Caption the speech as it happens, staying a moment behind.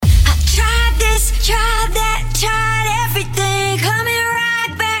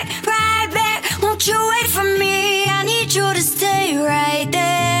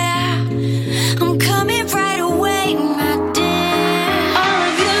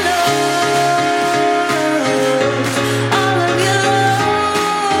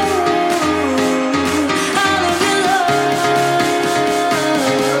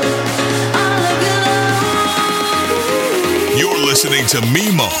to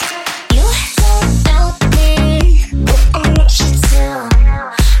Mimo.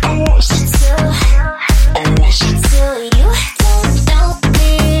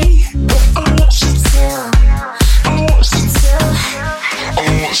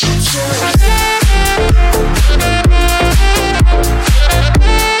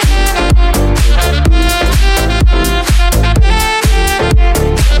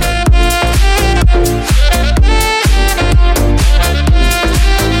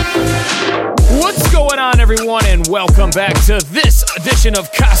 Welcome back to this edition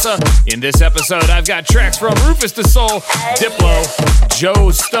of Casa. In this episode, I've got tracks from Rufus Du Sol, Diplo,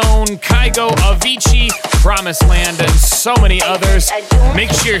 Joe Stone, Kygo, Avicii, Promised Land, and so many others.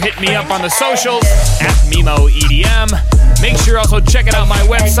 Make sure you hit me up on the socials at Mimo EDM. Make sure also checking out my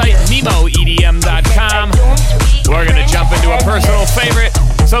website, MimoEDM.com. We're going to jump into a personal favorite,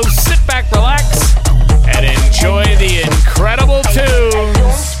 so sit back, relax, and enjoy the incredible tunes. I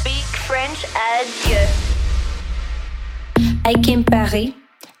don't speak French, adieu. I came Paris,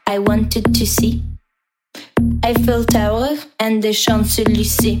 I wanted to see Eiffel Tower and the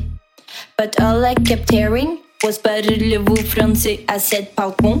Champs-Élysées. But all I kept hearing was parlez-vous français? I said,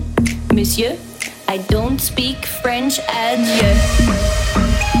 pardon, monsieur, I don't speak French, adieu.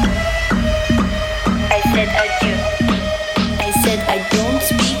 I said adieu. I said I don't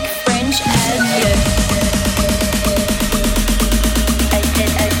speak French, adieu. I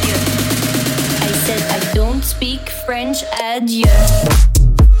said adieu. I said I don't speak French, adieu.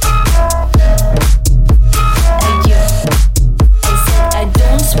 Adieu. I said I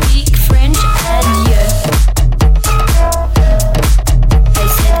don't speak French, adieu. I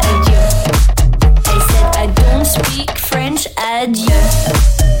said adieu. I said I don't speak French, adieu.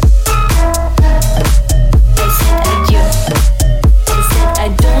 I said adieu. I said I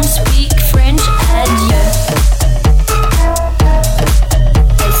don't speak French, adieu.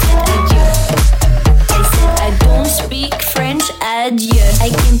 I said adieu. I said I don't speak French, adieu. I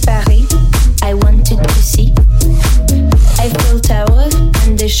came Paris, I wanted to see Eiffel Tower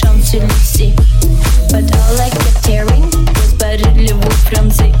and the Champs-Élysées. But all I kept hearing was parlez-vous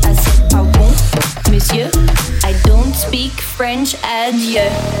français? I said, pardon, monsieur, I don't speak French, adieu.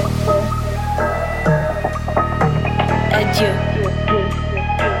 Adieu.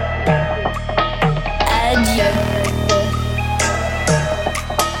 Adieu.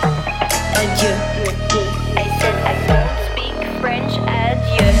 Adieu. I said I don't speak French,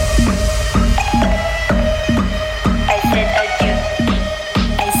 adieu. I said adieu.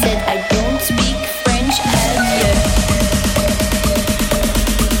 I said I don't speak French, adieu.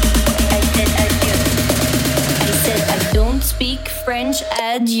 I said adieu. I said I don't speak French,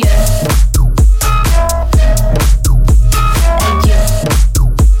 adieu. Adieu.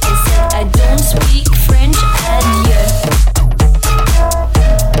 I said I don't speak French, adieu.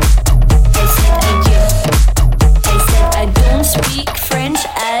 I said adieu. I said I don't speak French,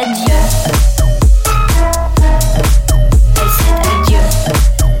 adieu. I said adieu.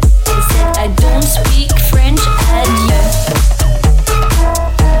 I said I don't speak French, adieu.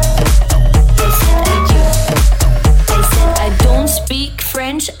 I said adieu. I said I don't speak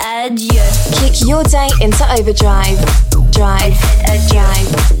French, adieu. Kick your day into overdrive. Drive, drive,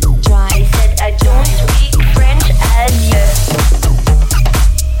 drive. I said I don't speak French, adieu.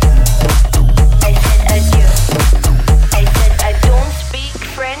 I said adieu. I said I don't speak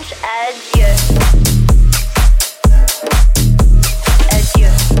French, adieu.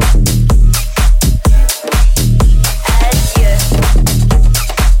 Adieu. Adieu.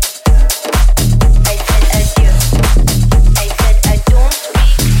 I said adieu. I said I don't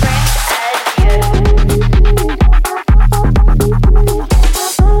speak French, adieu.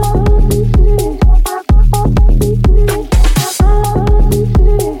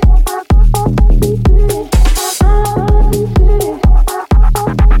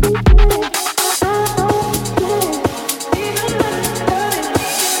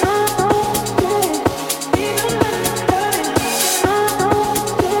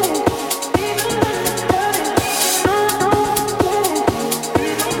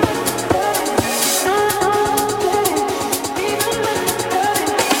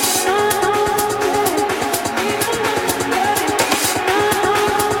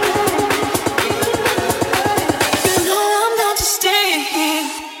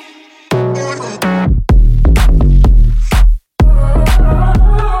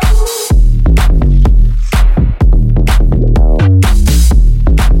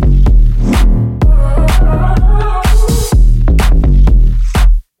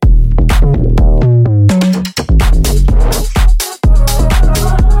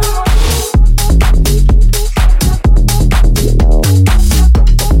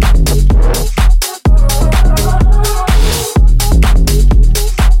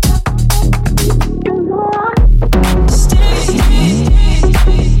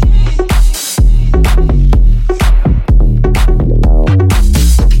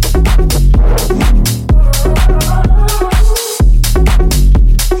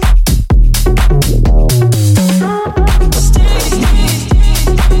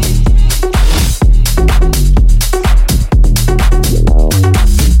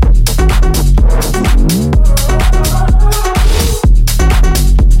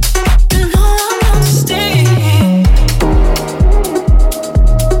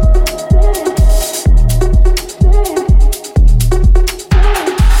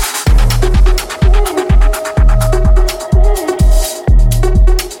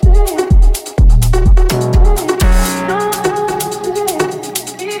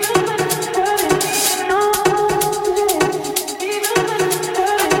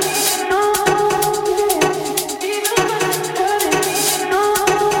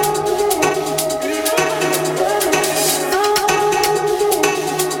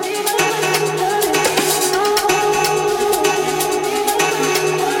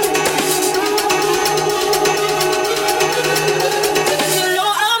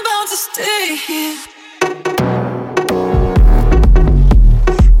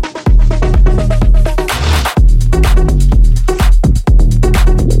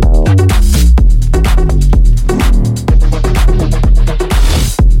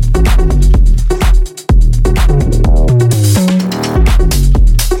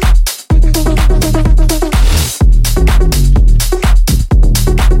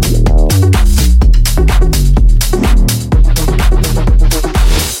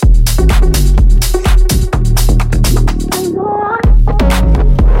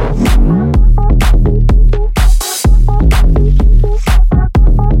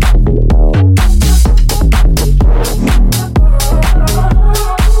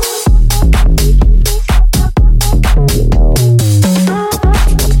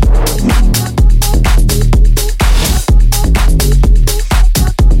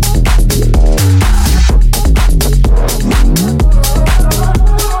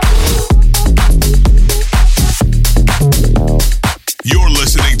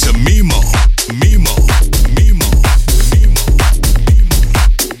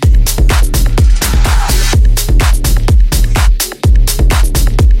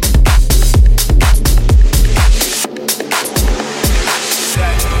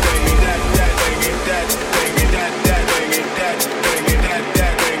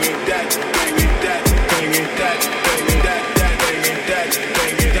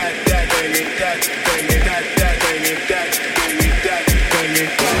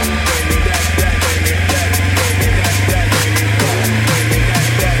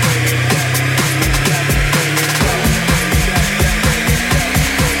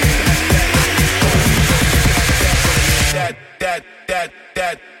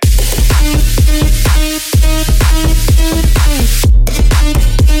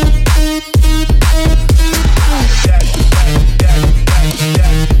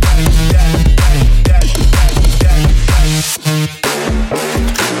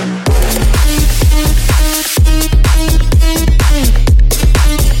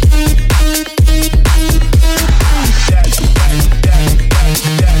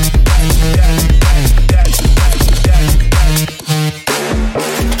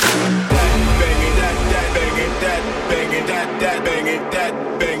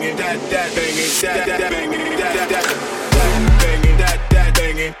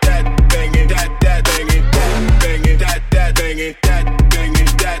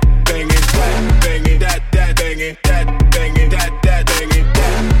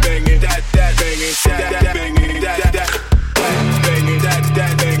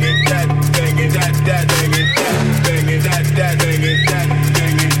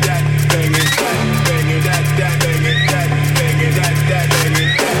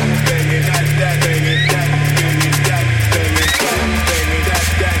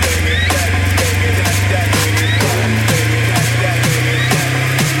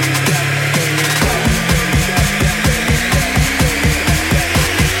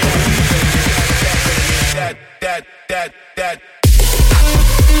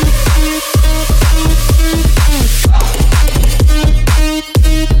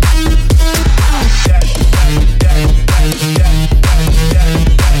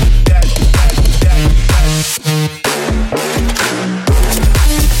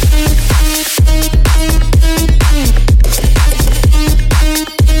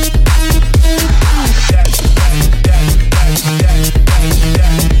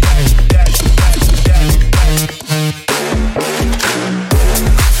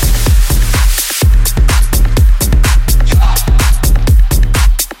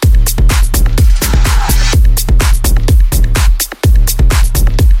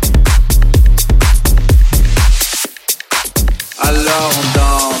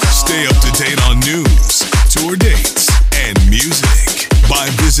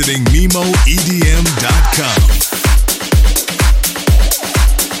 visiting MemoEDM.com.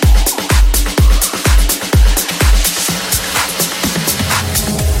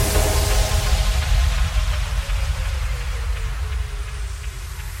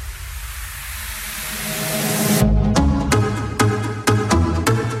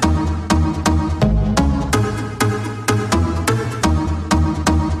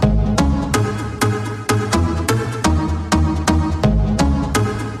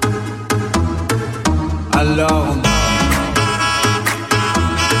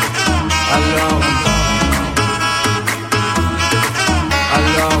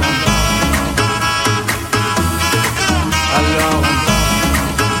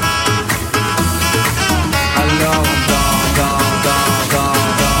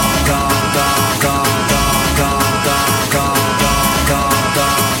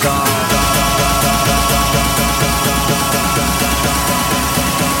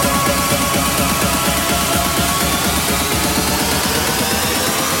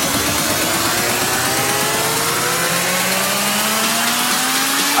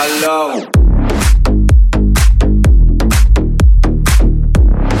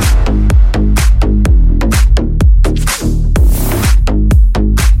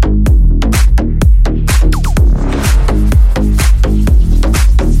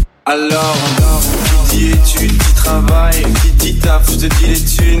 Alors, qui dit études, qui travaille, qui dit taf, je te dis les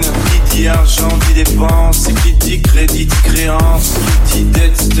thunes, qui dit argent, dit dépense, qui dit crédit, dit créance, qui dit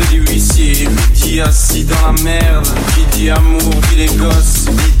dette, je te dis huissier, qui dit assis dans la merde, qui dit amour, dit les gosses,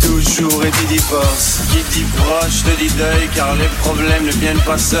 dit toujours et dit divorce, qui dit proche, te dit deuil, car les problèmes ne viennent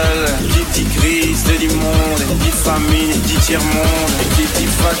pas seuls, qui dit crise, te dit monde, qui dit famine, dit tiers-monde, qui dit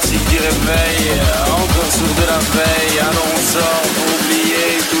fatigue, dit réveil, encore sourd de la veille, alors on sort pour oublier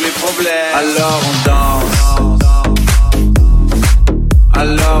tous les problèmes. Alors on danse,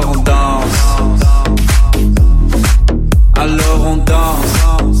 alors on danse, alors on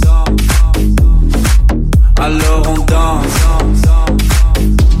danse, alors on danse, alors on danse,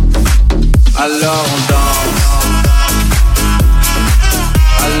 alors on danse,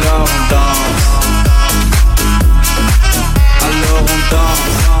 alors on danse, alors on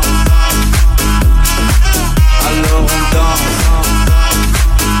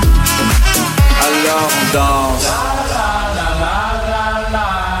danse. Alors on danse.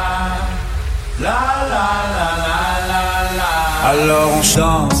 Alors on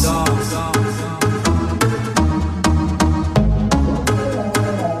chante.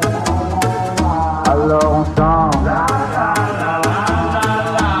 Alors on chante.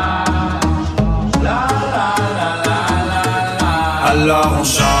 Alors on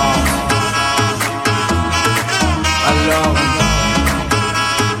chante. Alors on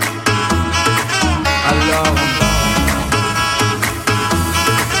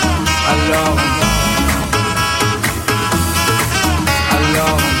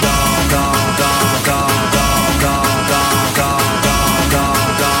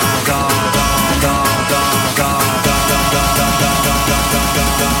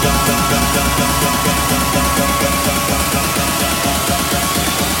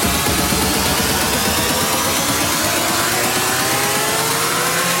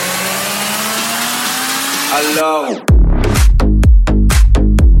Alors.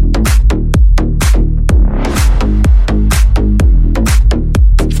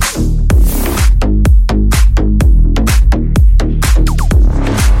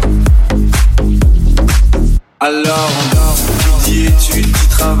 Alors, qui dit études, qui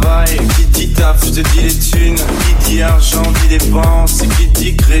travaille, qui dit taf, je te dis les thunes, qui dit argent, dit dépenses, qui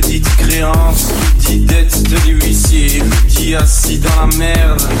dit crédit, dit créance, qui dit dette, je te dis huissier, qui dit assis dans la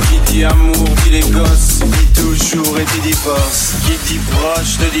merde, qui dit amour, dit les gosses, dit toujours et dit divorce, qui dit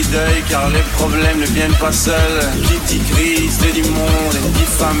proche, te dit deuil, car les problèmes ne viennent pas seuls, qui dit crise, te dit monde, dit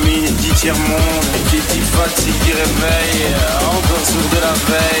famine, dit tiers-monde, qui dit fatigue, dit réveil, encore sourd de la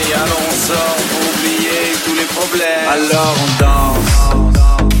veille, alors on sort pour oublier tous les problèmes. Alors on danse.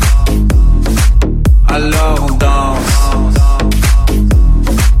 Alors on danse.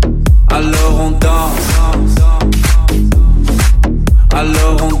 Alors on danse.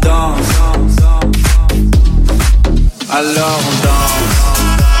 Alors on danse. Alors on danse.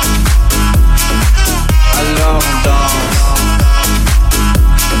 Alors on danse.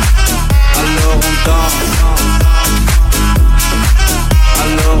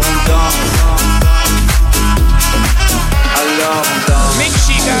 Alors on danse. Alors on danse. Make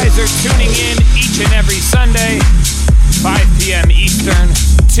sure you guys are tuning in each and every Sunday, 5 p.m. Eastern,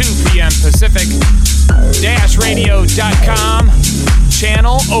 2 p.m. Pacific, DatDatRadio.com,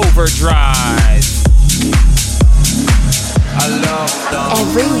 channel Overdrive.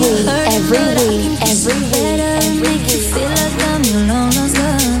 Every week. Make you feel like I'm your long lost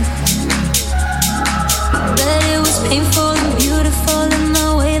love. But it was painful and beautiful in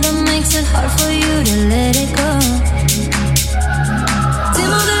a way that makes it hard for you to let it go.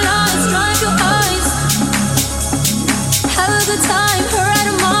 Dim all the lights, dry your eyes. Have a good time, her out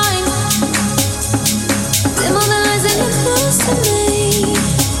of mind. Dim all the lights and you're close to me.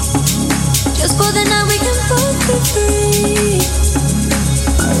 Just for the night we can both be free.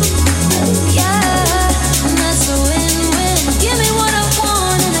 Yeah, and that's a win-win. Give me what I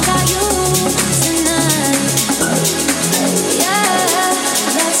want and I got you tonight. Yeah,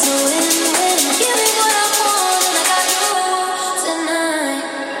 that's a win-win. Give me what I want and I got you tonight.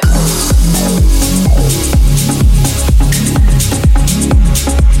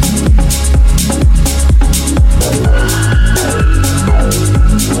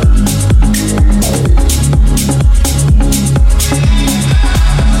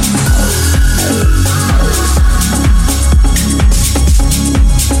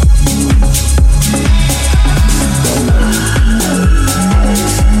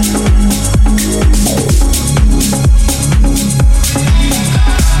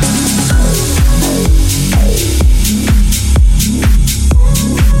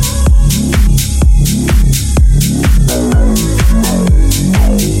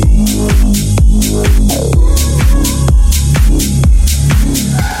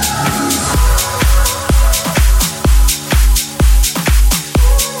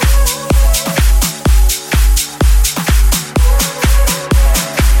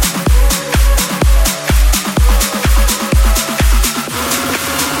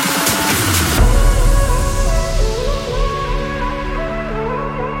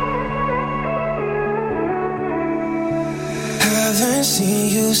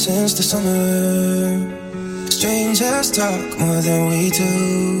 Since the summer, strangers talk more than we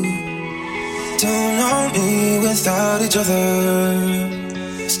do. Don't know me without each other.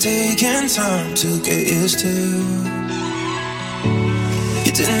 It's taking time to get used to.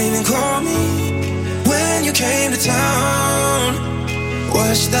 You didn't even call me when you came to town.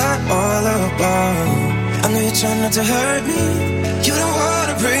 What's that all about? I know you're trying not to hurt me. You don't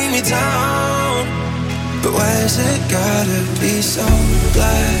wanna bring me down. But why has it gotta be so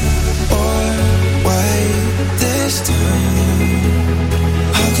black or white this time?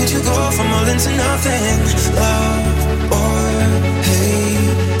 How could you go from all into nothing? Love or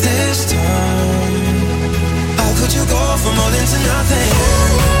hate this time? How could you go from all into nothing?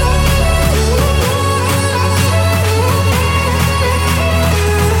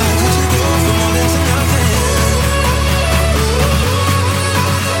 How could you go from all into nothing?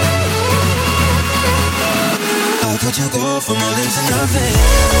 How could you go from all into nothing?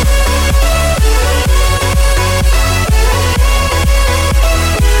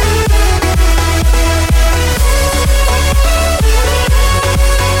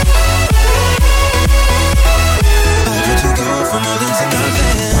 How could you go from all into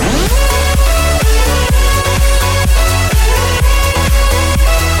nothing?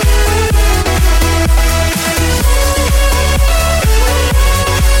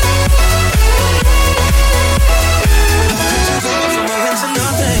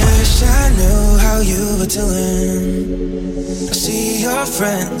 Wish I knew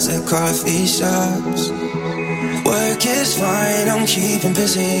coffee shops. Work is fine, I'm keeping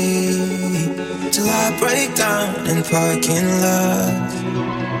busy till I break down in parking lots.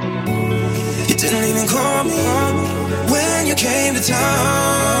 You didn't even call me when you came to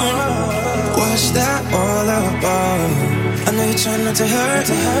town. What's that all about? I know you're trying not to hurt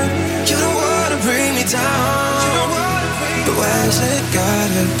me. You don't wanna bring me down, but why's it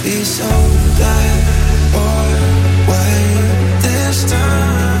gotta be so black or white this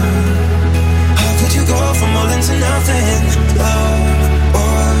time? How could you go from all into nothing? Love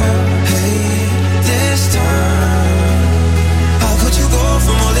or hate this time? How could you go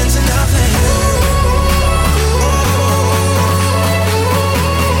from all into nothing?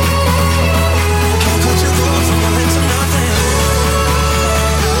 How could you go from all into nothing?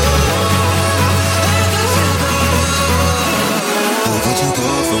 How could you go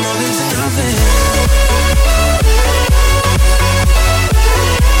from all into nothing?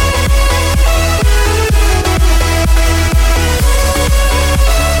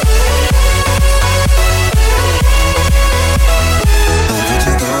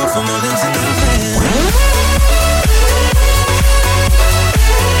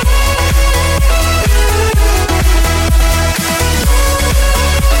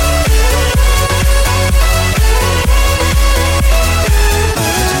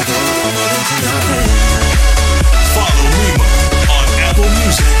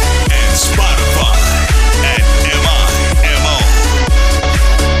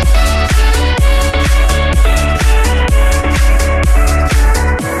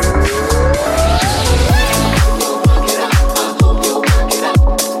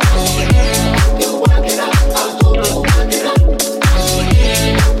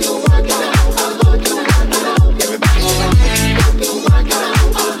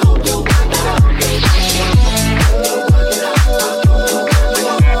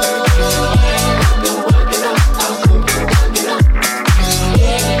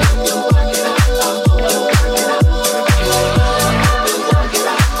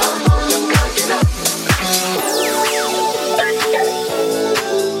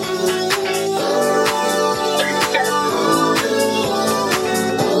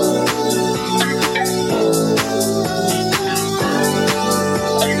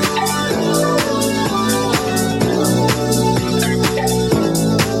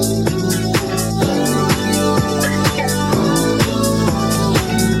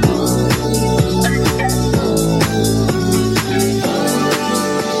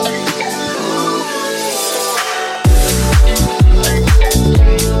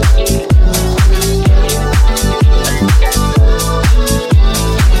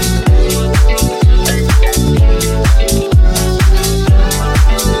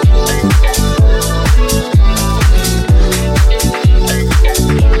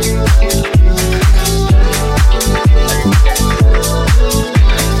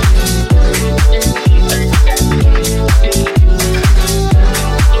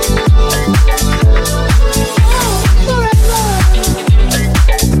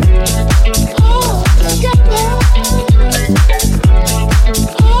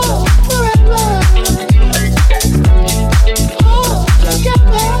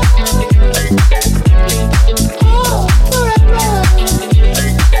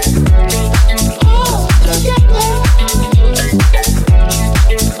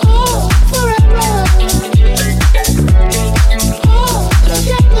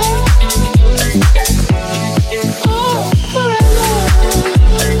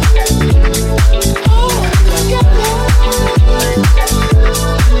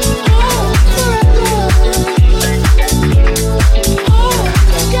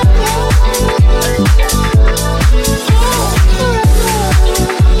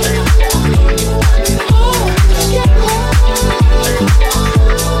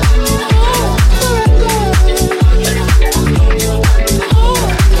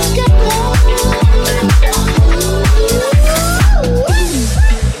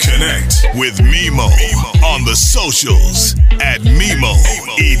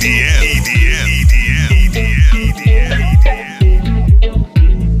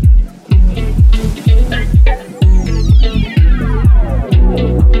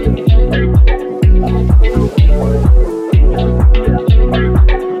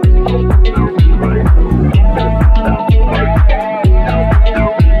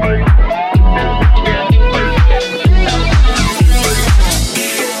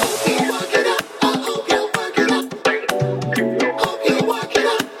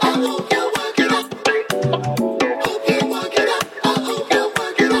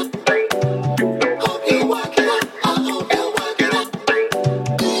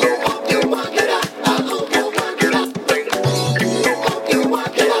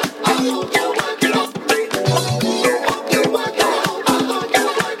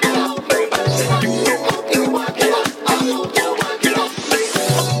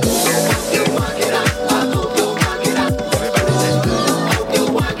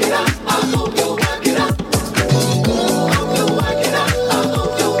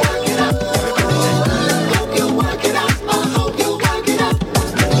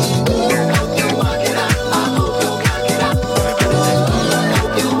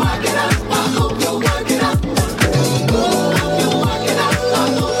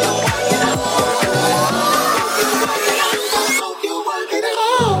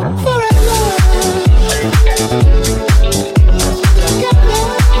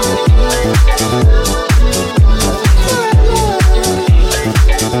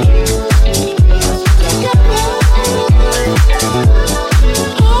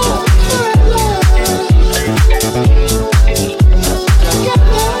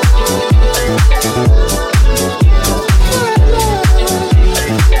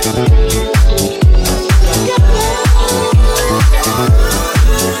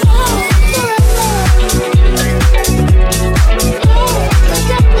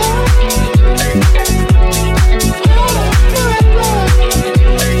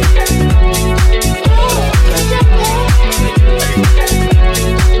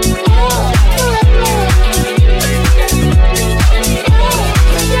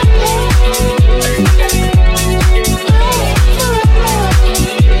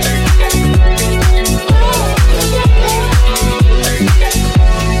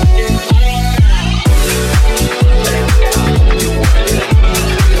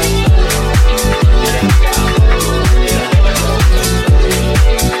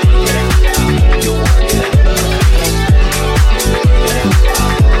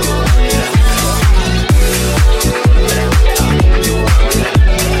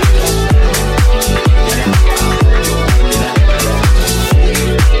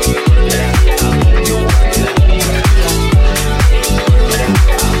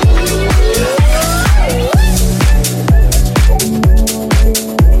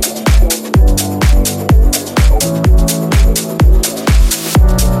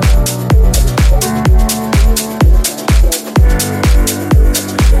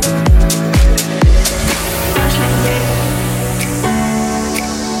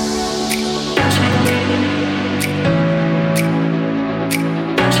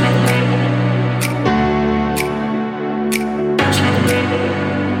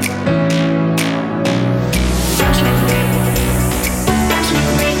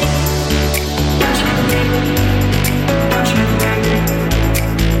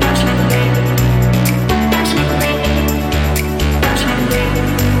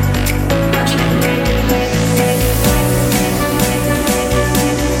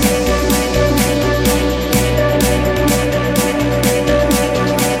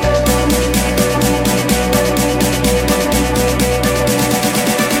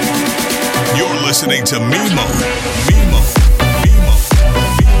 to Mimo. Mimo.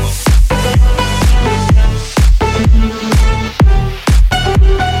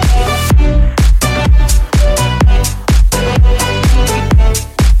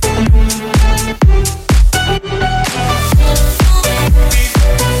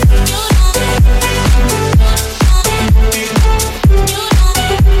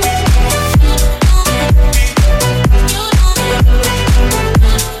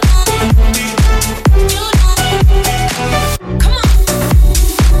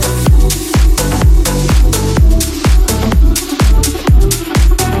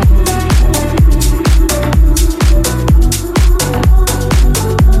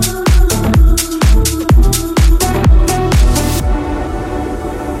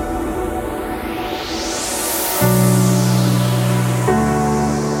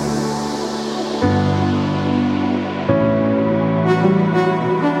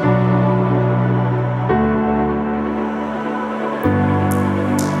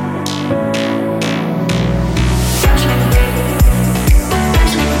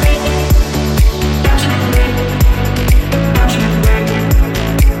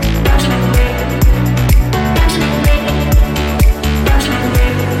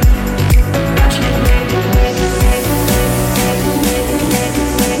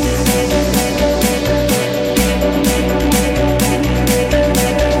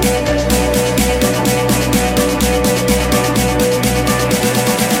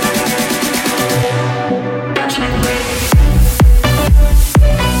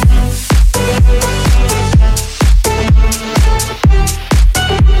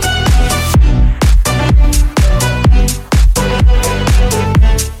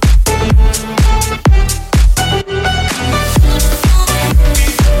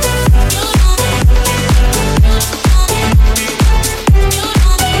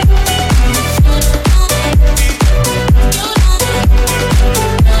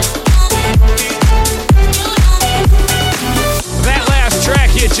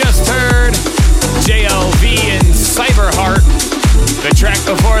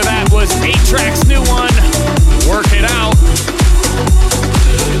 A-Trak's new one, Work It Out.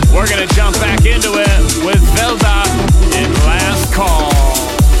 We're gonna jump back into it with Vilda in Last Call.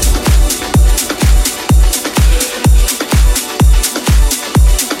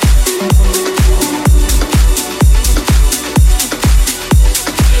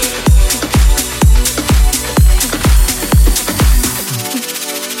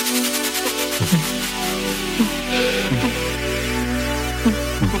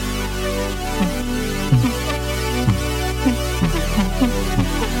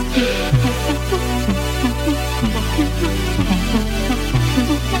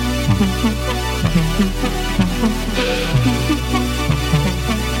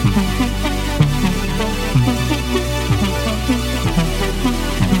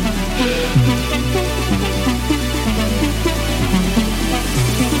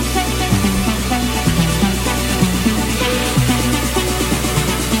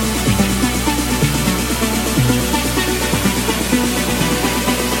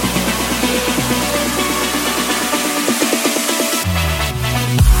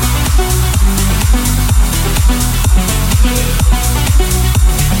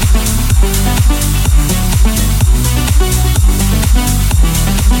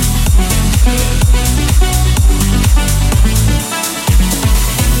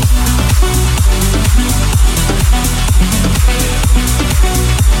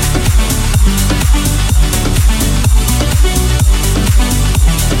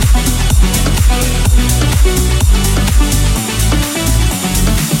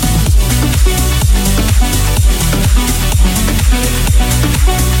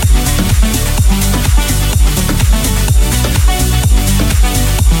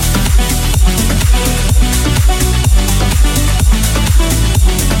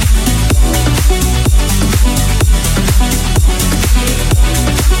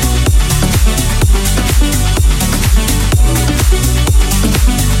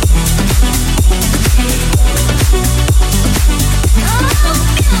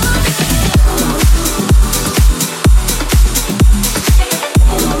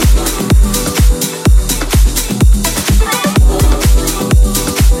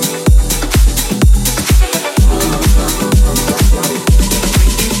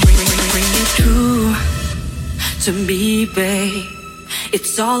 To me, babe,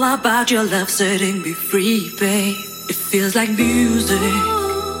 it's all about your love setting me free, babe. It feels like music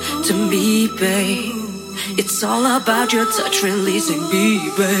to me, babe. It's all about your touch releasing me,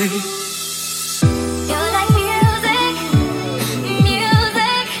 babe. You're like music,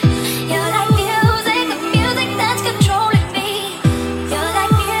 music. You're like music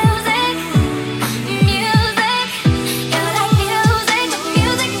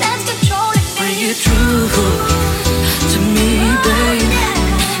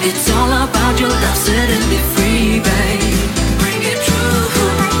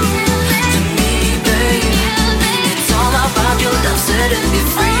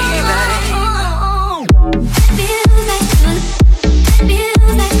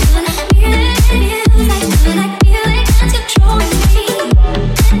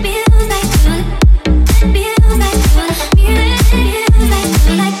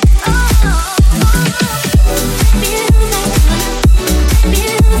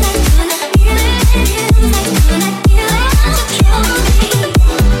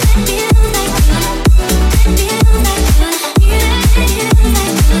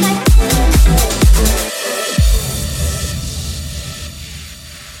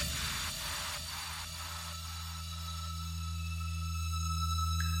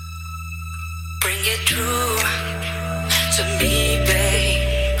bring it true to me,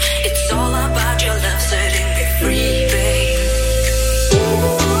 babe. It's all about your love setting me free, babe.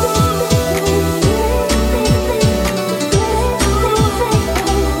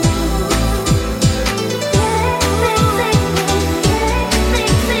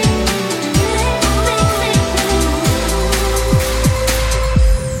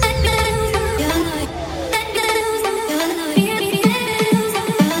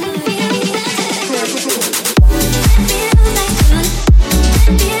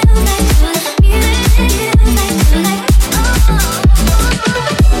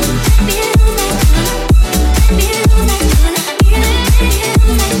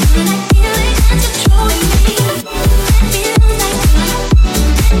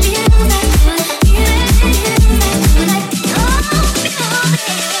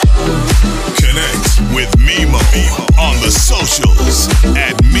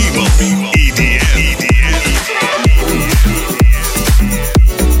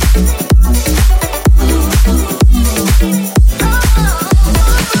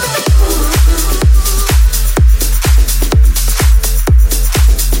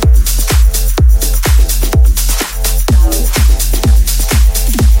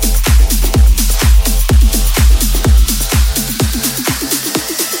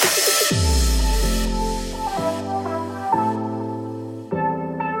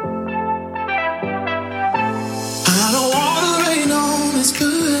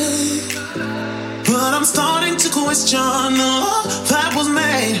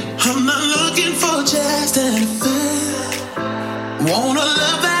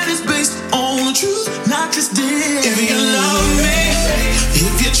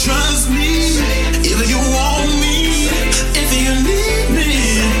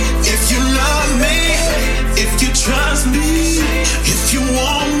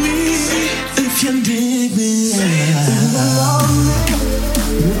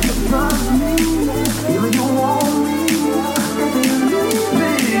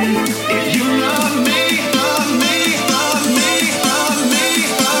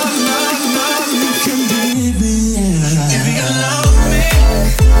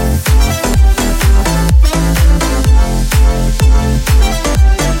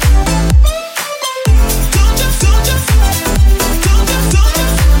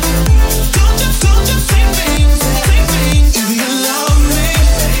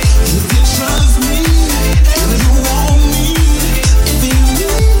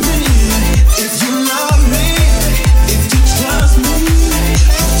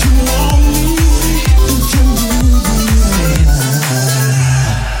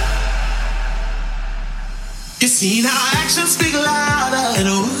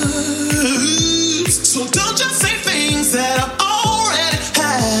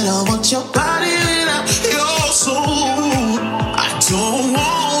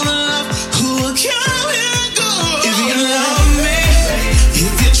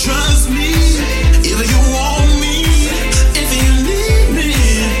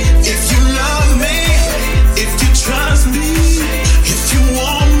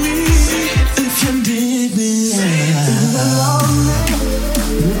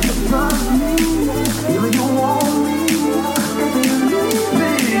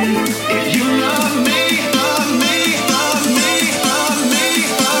 If you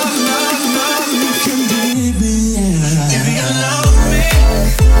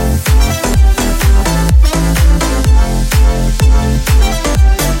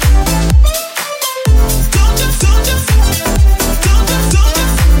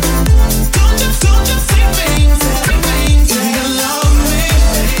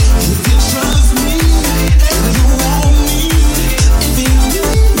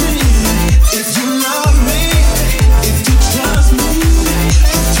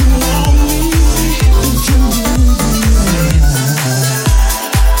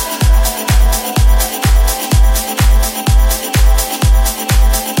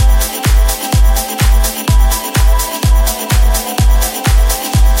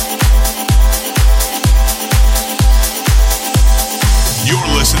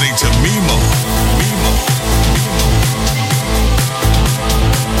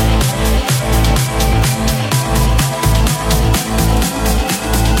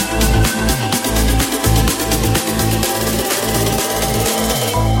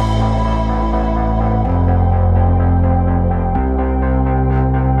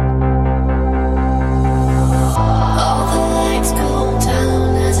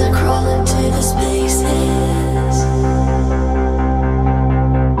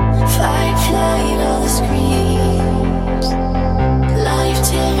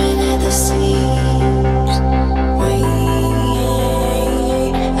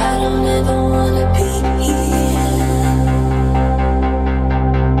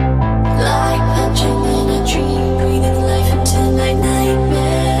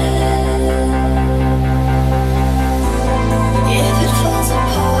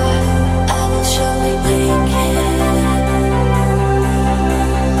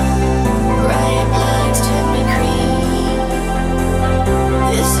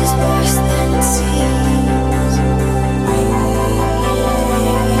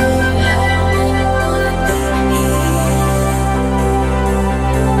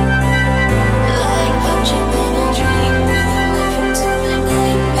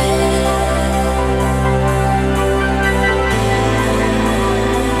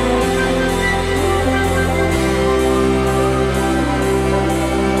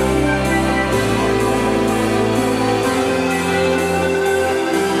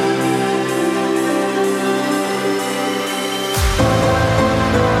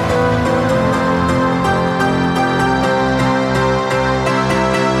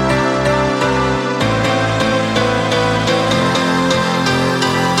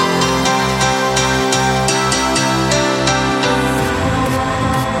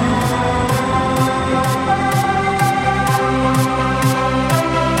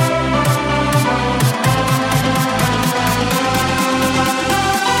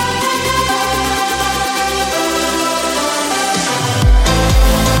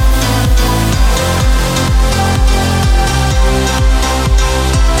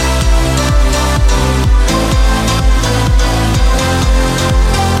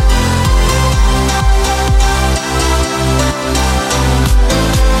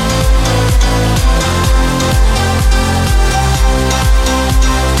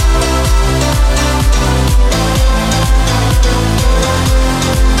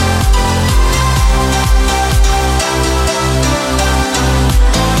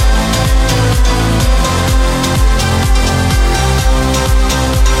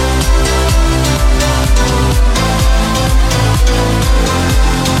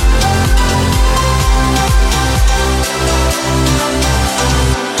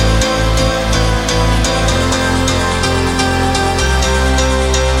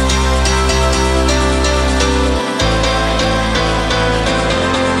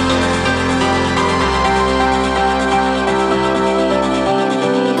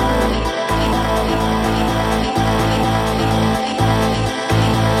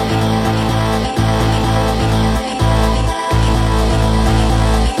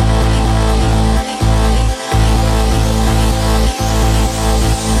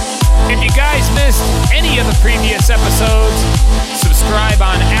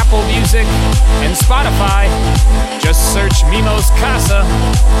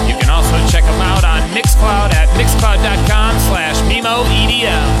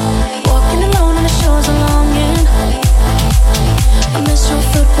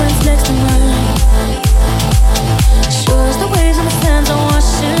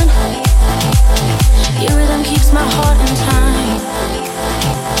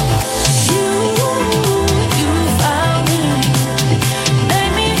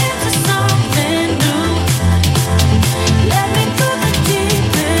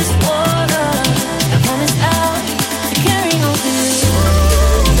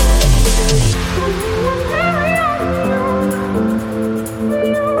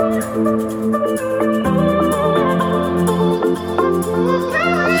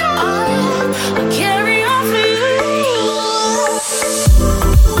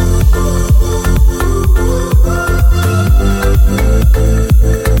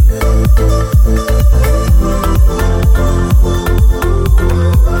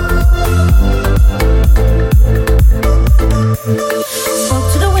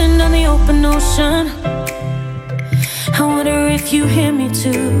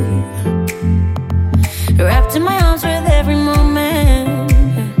too. Wrapped in my arms with every moment,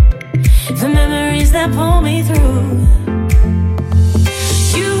 the memories that pull me through.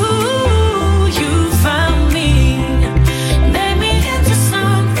 You found me, made me into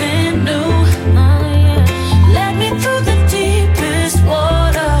something new. Led me through the deepest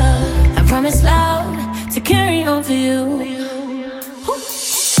water. I promise loud to carry on for you.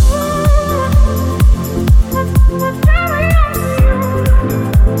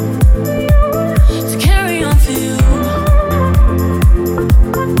 To carry on for you.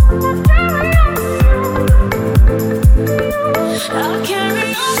 I'll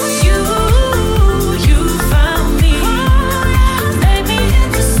carry on for you. You found me, made me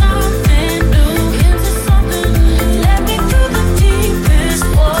into something new. Led me through the deepest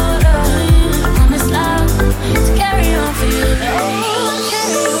water. I promise loud to carry on for you. I'll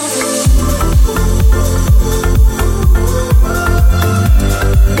carry on for you.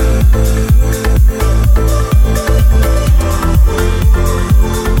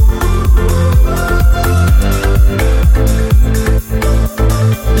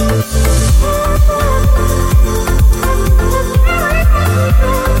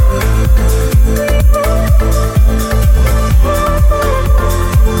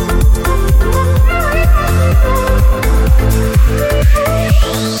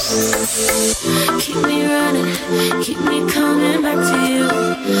 Keep me running, keep me coming back to you.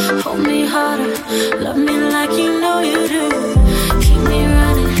 Hold me harder, love me like you know you do. Keep me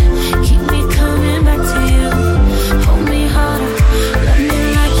running, keep me coming back to you. Hold me harder, love me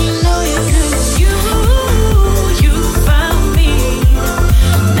like you know you do. You found me,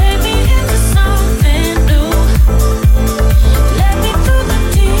 made me into something new. Led me through the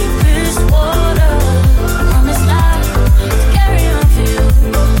deepest water. I promise loud to carry on for you.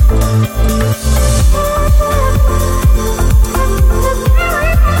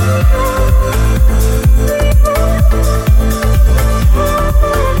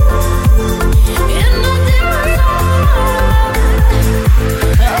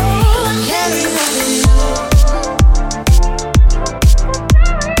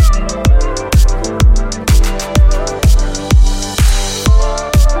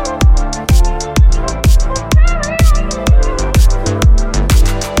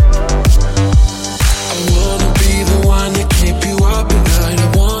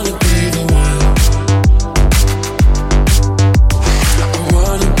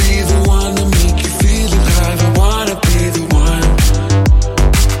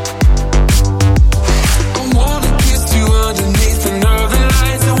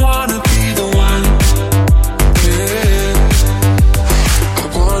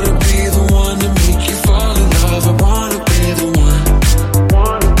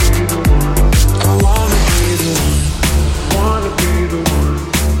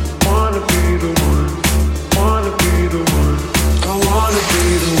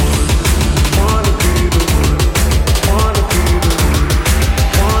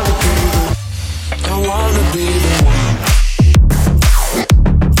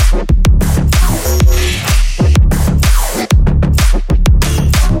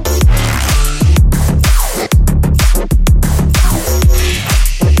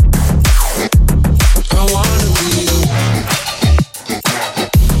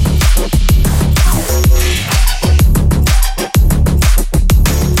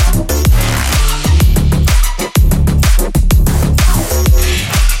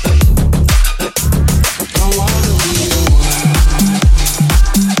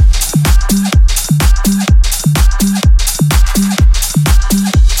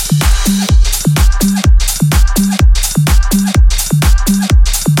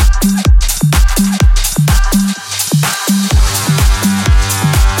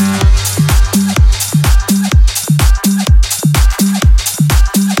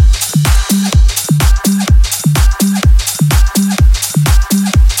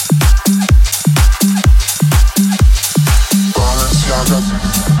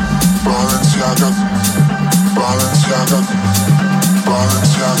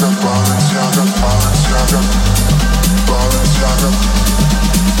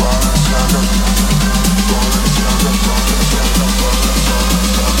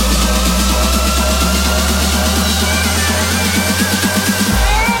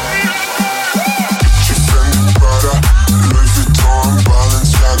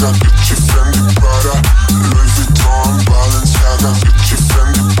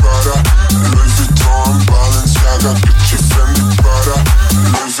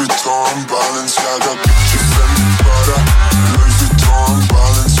 Balenciaga, Gucci, Fendi, Prada, Louis Vuitton,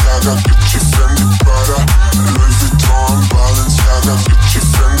 Balenciaga, Gucci, Fendi,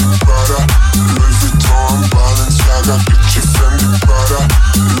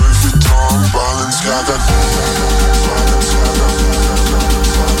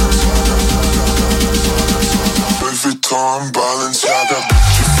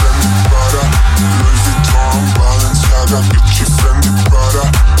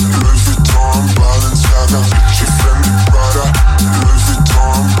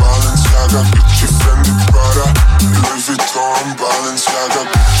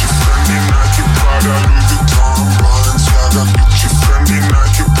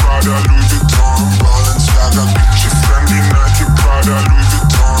 Prada, Louis Vuitton, Balenciaga, Gucci, Fendi, Nike, Prada, Louis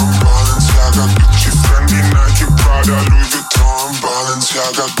Vuitton, Balenciaga, Gucci, Fendi, Nike, Prada, Louis Vuitton,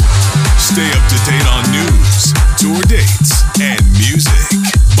 Balenciaga. Stay up to date on news, tour dates, and music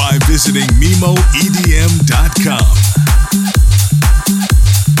by visiting MimoEDM.com.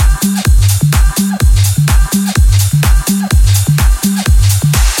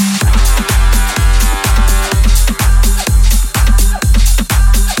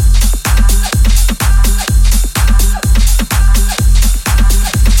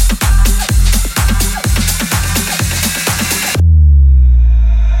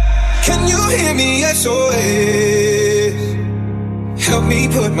 S.O.S. Help me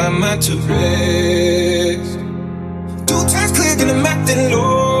put my mind to rest. 2 times click and I'm acting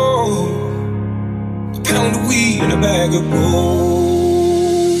low. A pound of weed and a bag of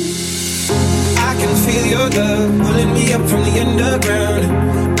gold. I can feel your love pulling me up from the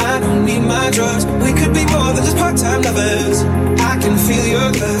underground. I don't need my drugs. We could be more than just part-time lovers. I can feel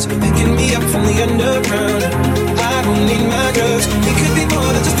your touch picking me up from the underground. I don't need my drugs. We could be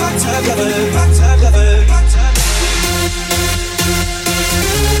more than just part-time lovers. Part-time lovers. Part-time.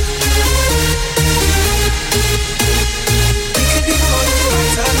 We could be more than just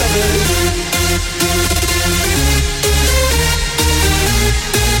part-time lovers.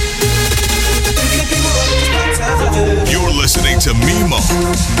 We could be more than just part-time lovers. You're listening to Mimo.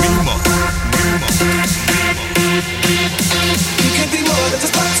 We could be more than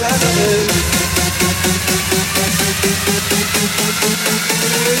just part-time lovers.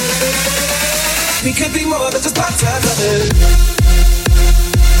 We could be more than just part-time lovers.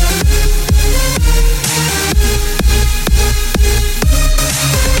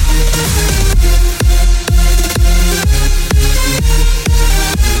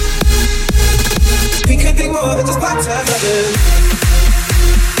 We could be more than just part-time lovers.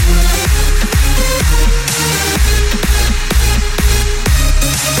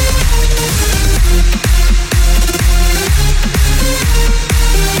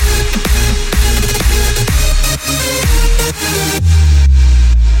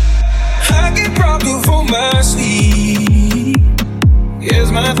 I get problems for my sleep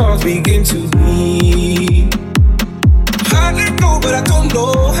as my thoughts begin to bleed. I let go, but I don't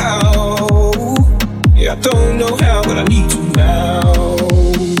know how. Yeah, I don't know how, but I need to now.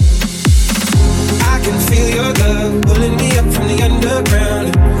 I can feel your love pulling me up from the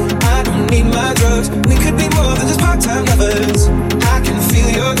underground. I don't need my drugs. We could be more than just part-time lovers. I can feel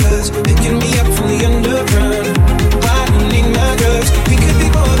your touch picking me up from the underground. I don't need my drugs. We could be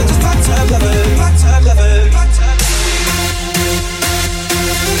more than just part-time lovers. Part-time lovers. Part-time.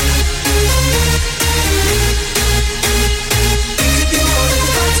 We could be more than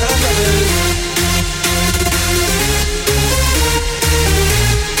just part-time lovers.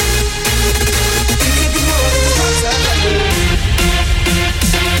 We could be more than just part-time lovers.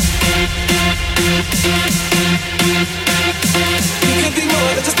 We could be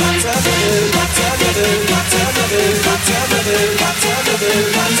more than just part-time lovers. Part-time lovers. Part-time lovers. Part-time lovers. Part-time lovers.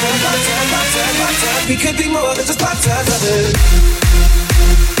 Part-time, part-time, part-time, part-time. We could be more than just part-time lovers.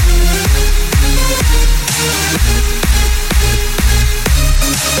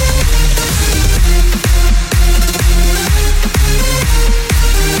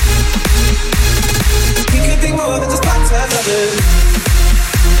 We could be more than just part-time lovers.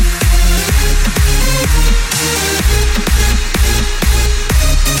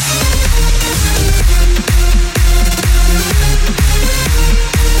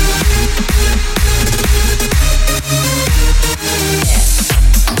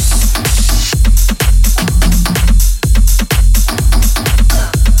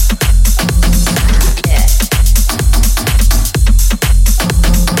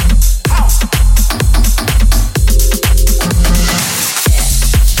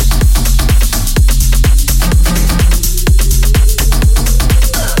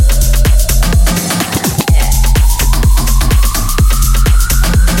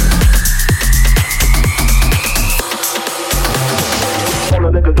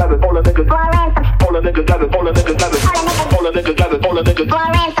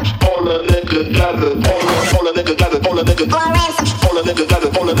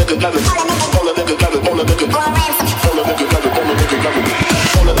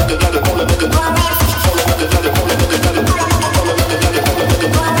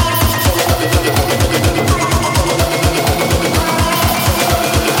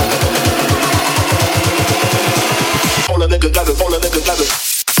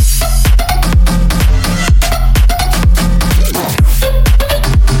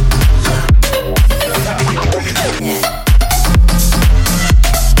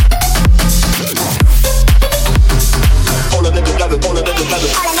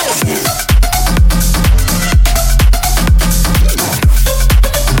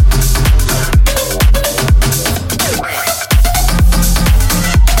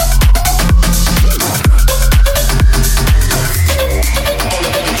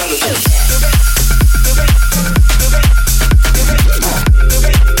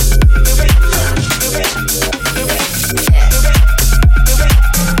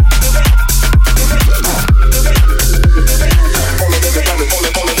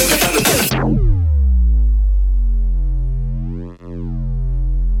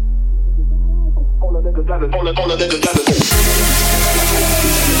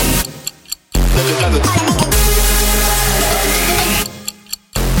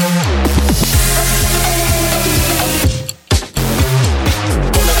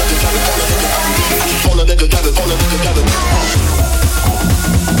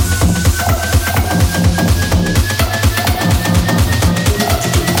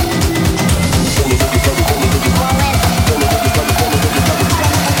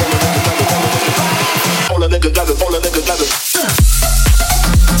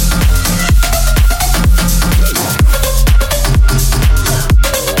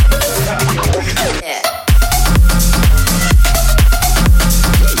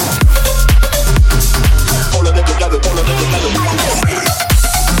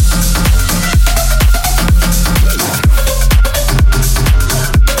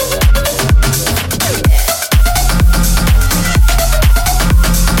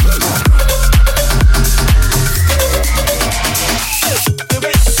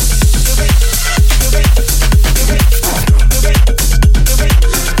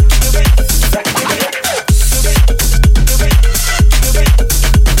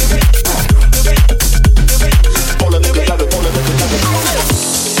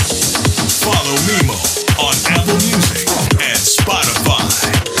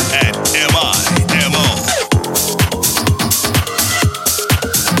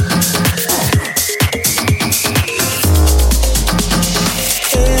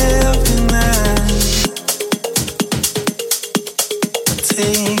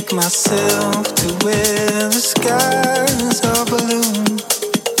 myself to where the skies are balloon,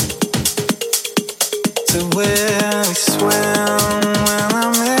 to where we swam when I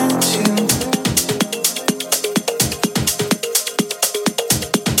met you.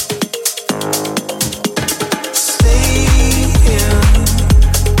 Stay here.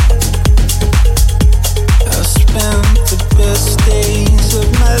 I spent the best days of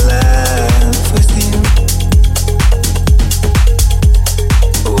my life with you.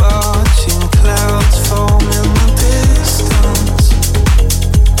 Watching clouds form in the distance.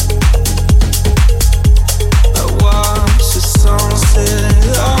 I watch the sunset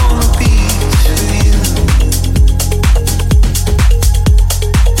on the beach with you.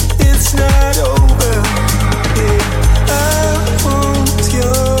 It's not over, yeah. I want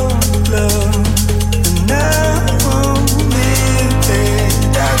your love, and I won't live it.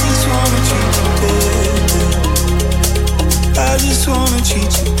 I just wanna treat you better. I just wanna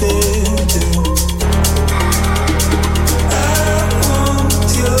treat you better. I want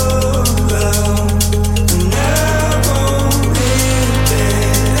your love, and I won't live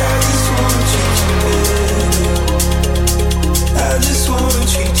it. I just wanna treat you better. I just wanna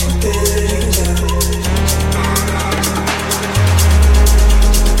treat you better.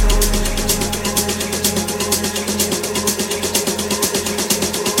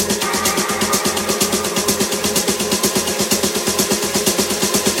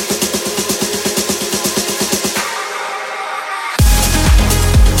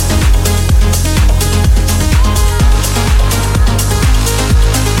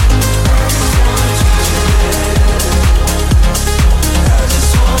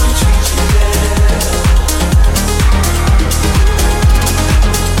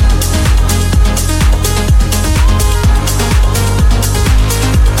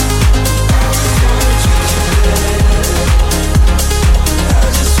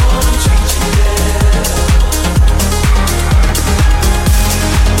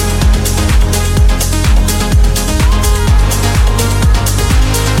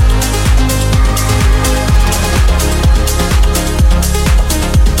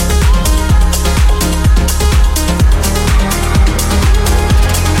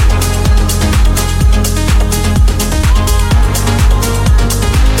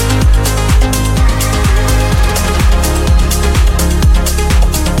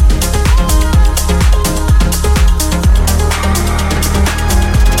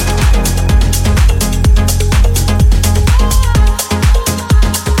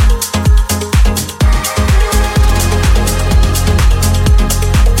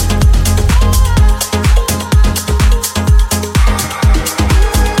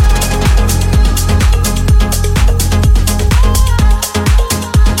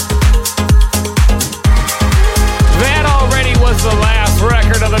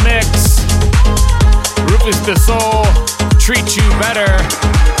 The Soul, Treat You Better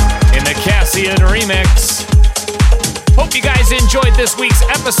in the Cassian remix. Hope you guys enjoyed this week's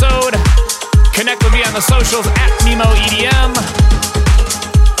episode. Connect with me on the socials at NemoEDM.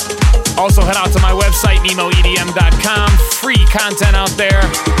 Also head out to my website, NemoEDM.com. Free content out there,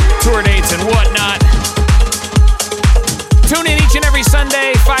 tour dates and whatnot. Tune in each and every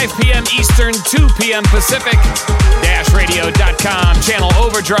Sunday, 5 p.m. Eastern, 2 p.m. Pacific. DashRadio.com, channel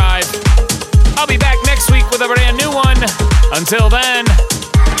Overdrive. I'll be back next week with a brand new one. Until then,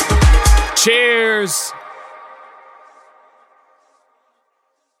 cheers.